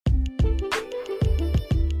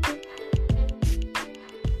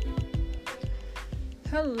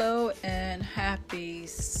Hello and happy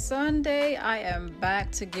Sunday. I am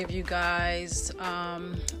back to give you guys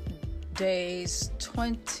days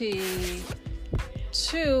 22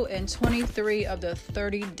 and 23 of the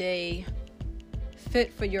 30-day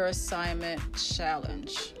Fit for Your Assignment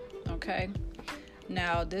Challenge. Okay,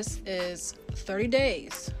 now this is 30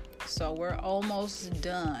 days, so we're almost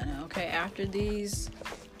done. Okay, after these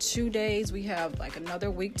 2 days, we have like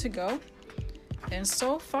another week to go, and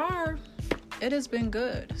so far it has been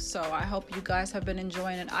good. So I hope you guys have been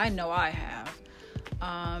enjoying it. I know I have.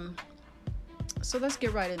 So let's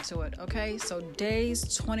get right into it. Okay, so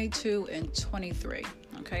days 22 and 23.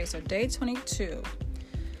 Okay, so day 22,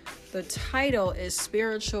 the title is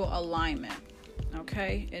Spiritual Alignment.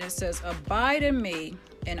 Okay, and it says, abide in me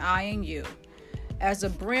and I in you. As a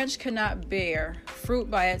branch cannot bear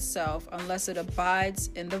fruit by itself unless it abides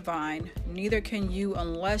in the vine, neither can you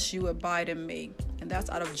unless you abide in me. And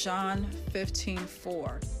that's out of John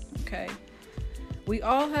 15:4. Okay. We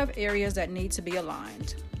all have areas that need to be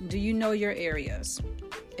aligned. Do you know your areas?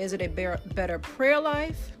 Is it a better prayer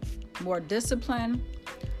life, more discipline,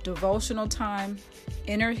 devotional time,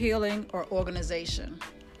 inner healing, or organization?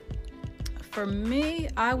 For me,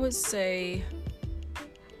 I would say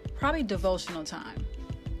probably devotional time.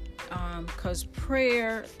 Because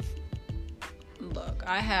prayer, look,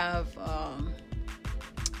 I have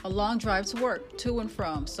a long drive to work, to and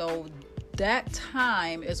from. So that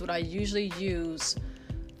time is what I usually use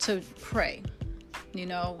to pray,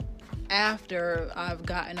 after I've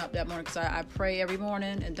gotten up that morning. Because I pray every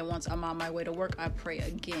morning, and then once I'm on my way to work, I pray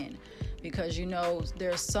again. Because,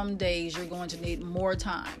 there's some days you're going to need more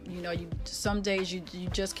time. Some days you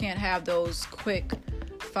just can't have those quick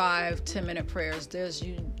 5-10 minute prayers.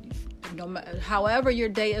 However your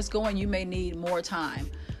day is going, you may need more time.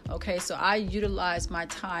 Okay, so I utilize my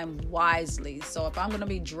time wisely. So if I'm going to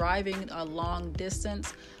be driving a long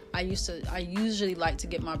distance, I usually like to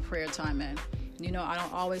get my prayer time in. I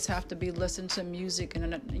don't always have to be listening to music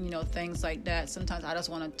and things like that. Sometimes I just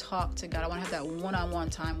want to talk to God. I want to have that one-on-one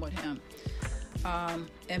time with Him.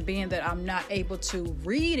 And being that I'm not able to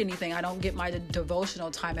read anything, I don't get my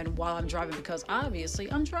devotional time in while I'm driving, because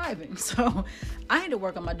obviously I'm driving. So I need to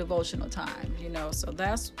work on my devotional time. So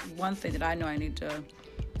that's one thing that I know I need to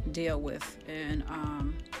deal with and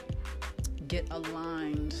get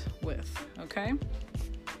aligned with. Okay,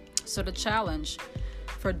 so the challenge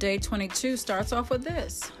for day 22 starts off with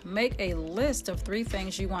this: make a list of 3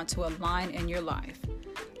 things you want to align in your life.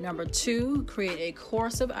 Number 2, create a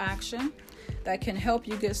course of action that can help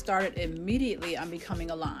you get started immediately on becoming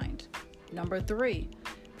aligned. Number 3,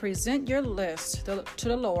 present your list to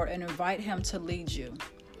the Lord and invite Him to lead you.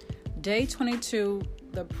 Day 22,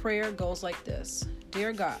 the prayer goes like this: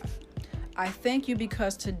 Dear God, I thank you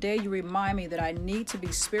because today you remind me that I need to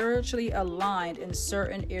be spiritually aligned in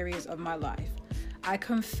certain areas of my life. I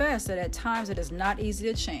confess that at times it is not easy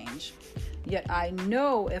to change, yet I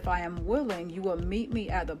know if I am willing, you will meet me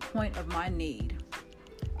at the point of my need.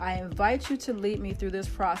 I invite you to lead me through this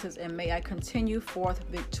process, and may I continue forth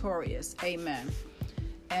victorious. Amen.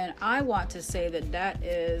 And I want to say that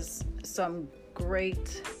is some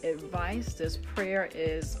great advice. This prayer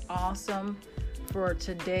is awesome for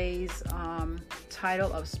today's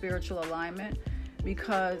title of spiritual alignment,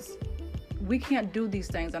 because we can't do these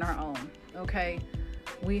things on our own. Okay,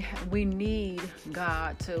 we need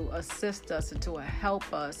God to assist us and to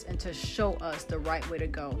help us and to show us the right way to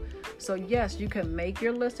go. So yes, you can make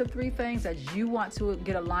your list of 3 things that you want to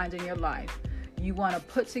get aligned in your life. You want to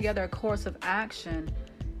put together a course of action,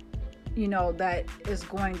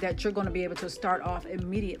 that you're going to be able to start off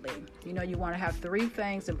immediately. You want to have 3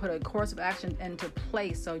 things and put a course of action into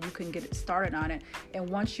place so you can get it started on it. And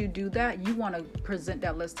once you do that, you want to present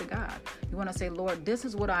that list to God. You want to say, Lord, this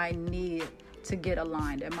is what I need to get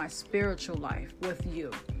aligned in my spiritual life with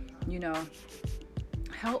you.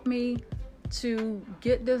 Help me to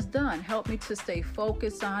get this done. Help me to stay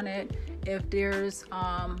focused on it. If there's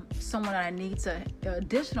someone that I need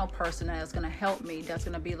additional person that is going to help me, that's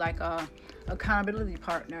going to be like a accountability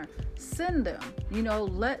partner, send them.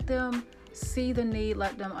 Let them see the need,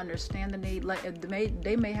 let them understand the need.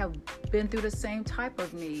 They may have been through the same type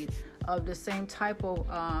of need, of the same type of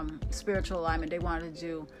spiritual alignment. They wanted to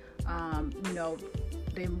do,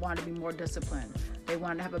 they want to be more disciplined. They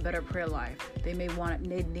want to have a better prayer life. They may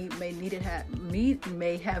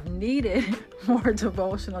have needed more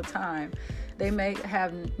devotional time. They may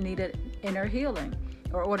have needed inner healing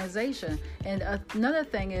or organization. And another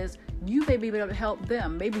thing is, you may be able to help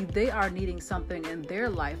them. Maybe they are needing something in their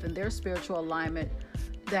life and their spiritual alignment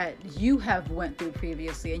that you have went through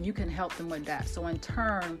previously, and you can help them with that. So in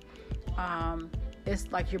turn,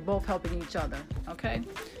 it's like you're both helping each other. Okay,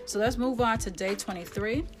 so let's move on to day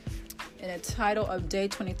 23. And the title of day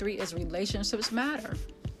 23 is Relationships Matter.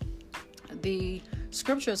 The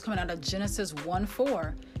scripture is coming out of Genesis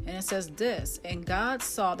 1:4. And it says this: and God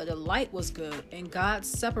saw that the light was good, and God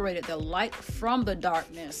separated the light from the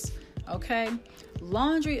darkness. Okay?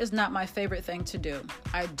 Laundry is not my favorite thing to do.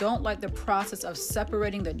 I don't like the process of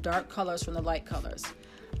separating the dark colors from the light colors.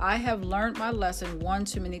 I have learned my lesson one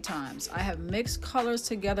too many times. I have mixed colors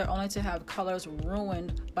together only to have colors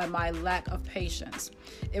ruined by my lack of patience.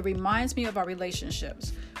 It reminds me of our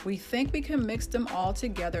relationships. We think we can mix them all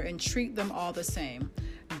together and treat them all the same.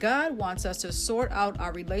 God wants us to sort out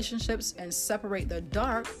our relationships and separate the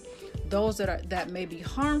dark, those that may be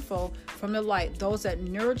harmful, from the light, those that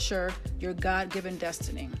nurture your God-given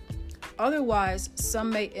destiny. Otherwise, some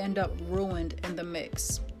may end up ruined in the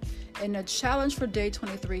mix. And the challenge for day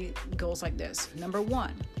 23 goes like this. Number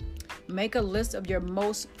 1, make a list of your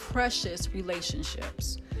most precious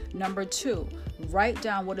relationships. Number 2, write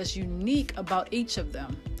down what is unique about each of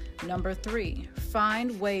them. Number 3,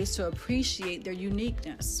 find ways to appreciate their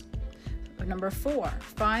uniqueness. Number 4,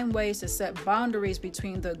 find ways to set boundaries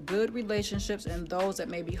between the good relationships and those that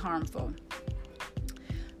may be harmful.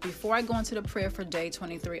 Before I go into the prayer for day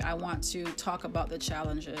 23, I want to talk about the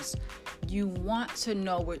challenges. You want to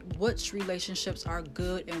know which relationships are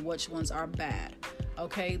good and which ones are bad.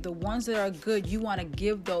 Okay, the ones that are good, you want to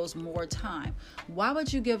give those more time. Why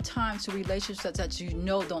would you give time to relationships that you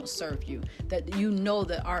know don't serve you, that you know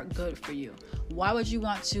that aren't good for you? Why would you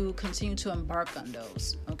want to continue to embark on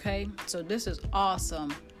those? Okay, so this is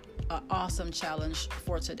awesome, an awesome challenge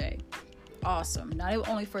for today. Awesome, not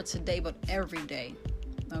only for today, but every day.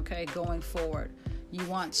 Okay, going forward, you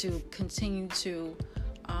want to continue to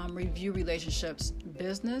review relationships,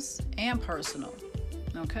 business and personal.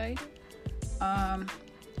 Okay.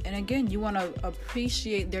 And again, you want to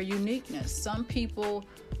appreciate their uniqueness. Some people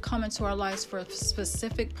come into our lives for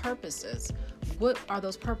specific purposes. What are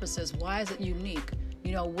those purposes? Why is it unique?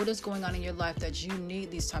 You know, what is going on in your life that you need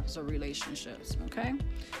these types of relationships? Okay.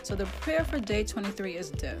 So the prayer for day 23 is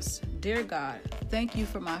this: Dear God, thank you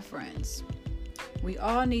for my friends. We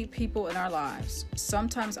all need people in our lives.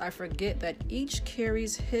 Sometimes I forget that each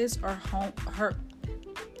carries his or her.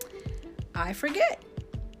 I forget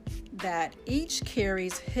that each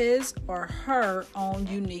carries his or her own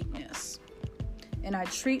uniqueness, and I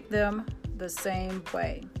treat them the same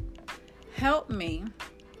way. Help me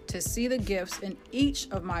to see the gifts in each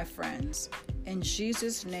of my friends. In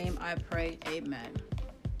Jesus' name I pray, amen.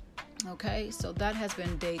 Okay, so that has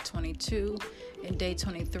been day 22 and day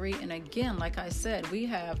 23. And again, like I said, we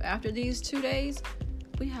have, after these 2 days,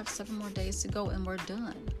 we have 7 more days to go and we're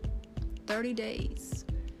done. 30 days.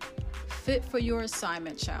 Fit for your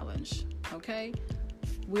assignment challenge. Okay,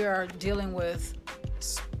 we are dealing with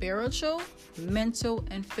spiritual, mental,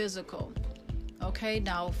 and physical. Okay,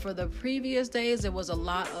 now for the previous days, there was a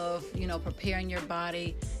lot of, preparing your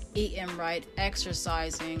body, eating right,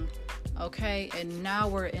 exercising. Okay, and now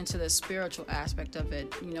we're into the spiritual aspect of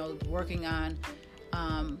it, working on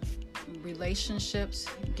relationships,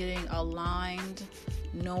 getting aligned,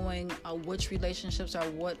 knowing which relationships are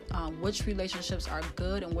which relationships are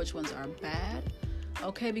good and which ones are bad.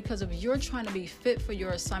 Okay, because if you're trying to be fit for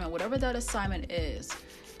your assignment, whatever that assignment is,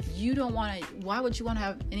 you don't want to. Why would you want to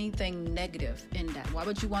have anything negative in that? Why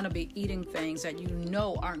would you want to be eating things that you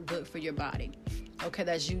know aren't good for your body? Okay,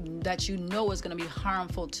 that you know is going to be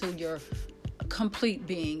harmful to your complete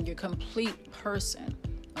being, your complete person.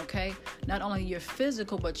 Okay, not only your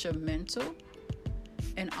physical but your mental,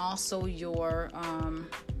 and also your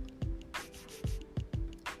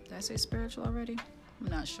did I say spiritual already? I'm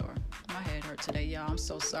not sure. My head hurt today, y'all. I'm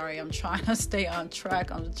so sorry. I'm trying to stay on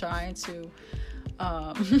track. I'm trying to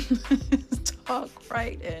talk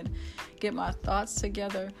right and get my thoughts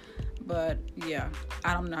together. But yeah,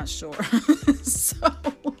 I'm not sure. So,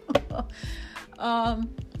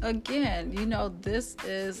 again, this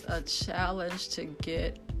is a challenge to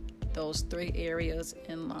get those 3 areas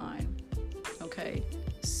in line. Okay,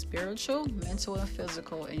 spiritual, mental, and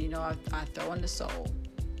physical. And I throw in the soul.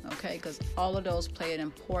 Okay, because all of those play an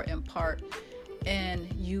important part in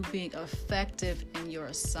you being effective in your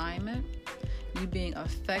assignment, you being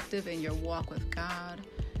effective in your walk with God,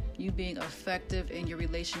 you being effective in your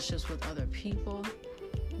relationships with other people,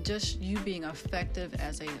 just you being effective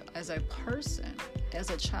as a person, as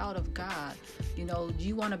a child of God.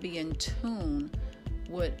 You want to be in tune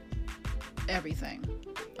with everything,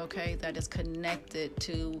 okay, that is connected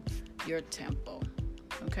to your temple.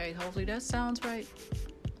 Okay, hopefully that sounds right.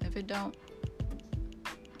 If it don't,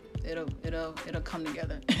 it'll come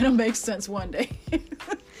together. It'll make sense one day.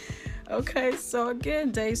 Okay, so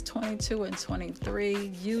again, days 22 and 23.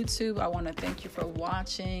 YouTube, I want to thank you for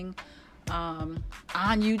watching. On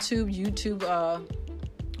YouTube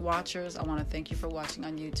watchers, I want to thank you for watching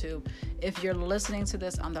on YouTube. If you're listening to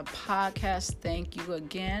this on the podcast, thank you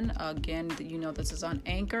again. This is on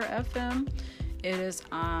Anchor FM. It is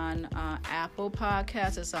on Apple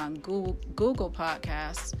Podcasts. It's on Google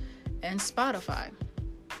Podcasts and Spotify.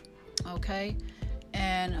 Okay,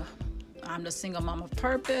 and I'm the Single Mom of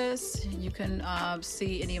Purpose. You can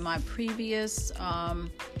see any of my previous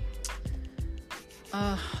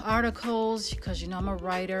articles, because I'm a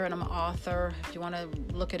writer and I'm an author. If you want to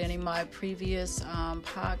look at any of my previous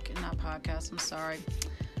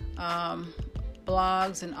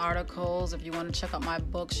blogs and articles, if you want to check out my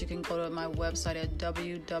books, you can go to my website at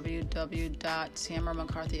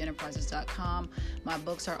www.tamarmccarthyenterprises.com. My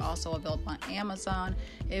books are also available on Amazon.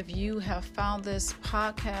 If you have found this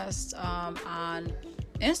podcast on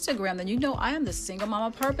Instagram, then I am the Single Mama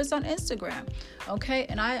of Purpose on Instagram. Okay,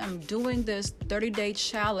 and I am doing this 30-day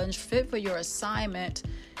challenge fit for your assignment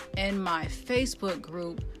in my Facebook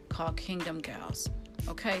group called Kingdom Gals.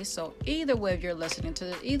 Okay, so either way, if you're listening to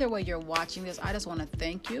this, either way you're watching this, I just want to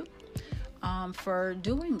thank you for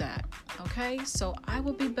doing that. Okay, so I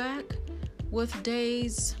will be back with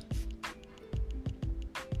days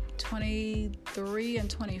 23 and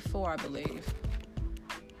 24, I believe,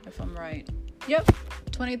 if I'm right. Yep,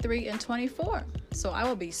 23 and 24. So I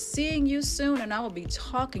will be seeing you soon, and I will be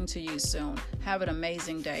talking to you soon. Have an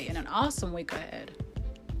amazing day and an awesome week ahead.